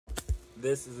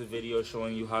This is a video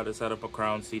showing you how to set up a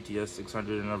Crown CTS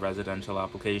 600 in a residential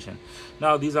application.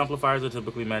 Now, these amplifiers are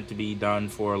typically meant to be done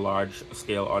for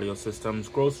large-scale audio systems,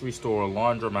 grocery store,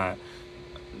 laundromat,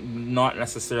 not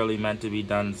necessarily meant to be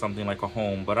done in something like a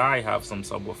home, but I have some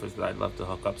subwoofers that I'd love to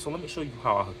hook up, so let me show you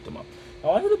how I hooked them up.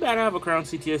 Now, under the bed, I have a Crown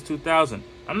CTS 2000.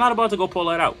 I'm not about to go pull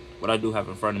that out. What I do have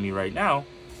in front of me right now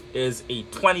is a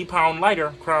 20-pound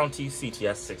lighter Crown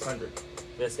CTS 600.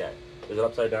 This guy. Is it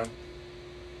upside down?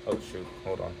 Oh, shoot.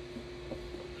 Hold on.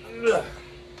 Ugh.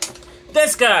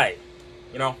 This guy!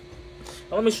 You know?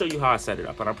 Now, let me show you how I set it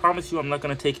up. And I promise you I'm not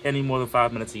going to take any more than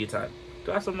 5 minutes of your time. Do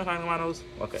I have something hanging on my nose?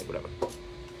 Okay, whatever.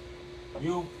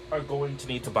 You are going to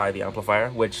need to buy the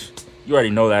amplifier, which you already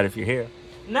know that if you're here.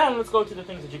 Now, let's go to the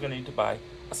things that you're going to need to buy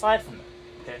aside from that.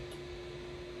 Okay?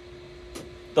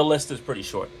 The list is pretty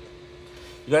short.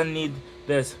 You're going to need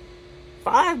this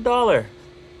 $5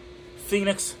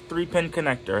 Phoenix 3-pin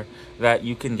connector that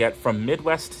you can get from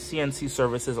Midwest CNC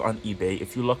Services on eBay.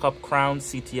 If you look up Crown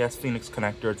CTS Phoenix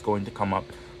connector, it's going to come up.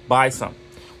 Buy some.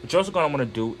 What you're also going to want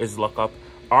to do is look up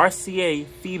RCA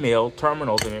female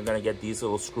terminals, and you're going to get these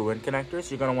little screw-in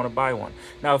connectors. You're going to want to buy one.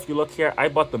 Now, if you look here, I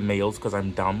bought the males because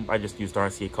I'm dumb. I just used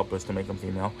RCA couplers to make them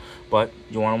female. But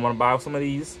you want to buy some of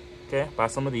these. Okay, buy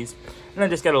some of these. And then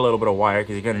just get a little bit of wire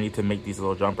because you're going to need to make these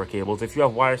little jumper cables. If you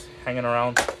have wires hanging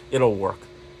around, it'll work.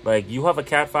 Like, you have a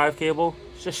Cat 5 cable,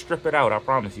 just strip it out. I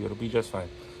promise you, it'll be just fine.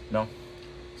 No?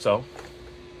 So,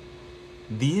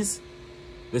 this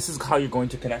is how you're going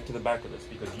to connect to the back of this,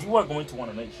 because you are going to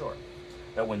want to make sure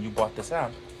that when you bought this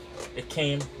amp, it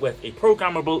came with a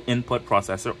programmable input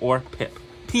processor, or PIP.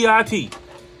 PIP.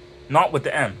 Not with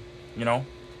the M, you know?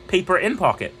 Paper in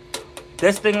pocket.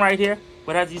 This thing right here,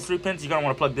 what has these 3 pins, you're going to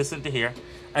want to plug this into here,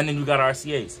 and then you got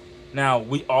RCAs. Now,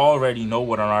 we already know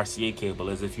what an RCA cable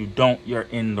is. If you don't, you're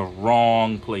in the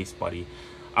wrong place, buddy.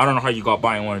 I don't know how you got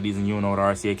buying one of these and you don't know what an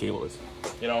RCA cable is.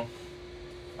 You know?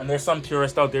 And there's some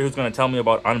purist out there who's going to tell me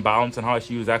about unbalanced and how I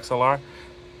should use XLR.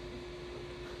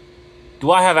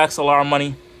 Do I have XLR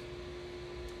money?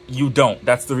 You don't.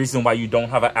 That's the reason why you don't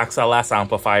have an XLS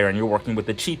amplifier and you're working with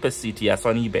the cheapest CTS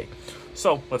on eBay.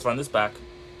 So, let's run this back.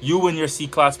 You and your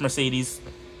C-Class Mercedes,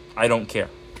 I don't care.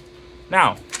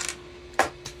 Now,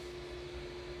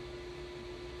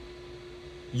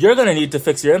 you're going to need to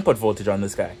fix your input voltage on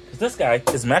this guy. Because this guy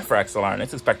is meant for XLR and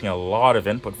it's expecting a lot of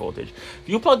input voltage. If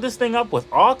you plug this thing up with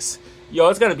aux, yo,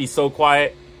 it's going to be so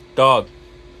quiet. Dog,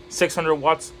 600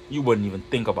 watts, you wouldn't even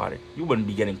think about it. You wouldn't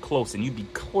be getting close and you'd be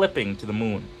clipping to the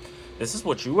moon. This is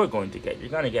what you are going to get. You're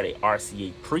going to get a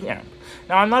RCA preamp.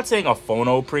 Now, I'm not saying a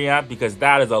phono preamp because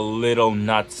that is a little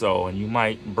nutso and you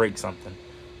might break something.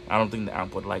 I don't think the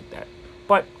amp would like that.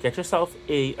 But get yourself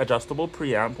a adjustable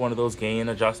preamp, one of those gain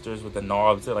adjusters with the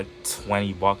knobs. They're like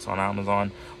 20 bucks on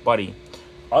Amazon. Buddy,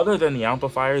 other than the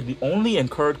amplifier, the only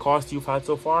incurred cost you've had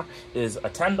so far is a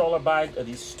 $10 bag of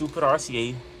these stupid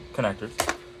RCA connectors,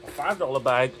 a $5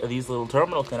 bag of these little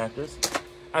terminal connectors,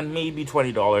 and maybe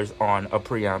 $20 on a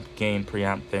preamp, gain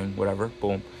preamp thing, whatever,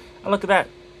 boom. And look at that.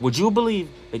 Would you believe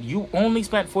that you only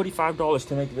spent $45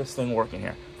 to make this thing work in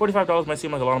here? $45 might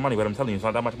seem like a lot of money, but I'm telling you, it's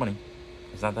not that much money.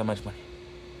 It's not that much money.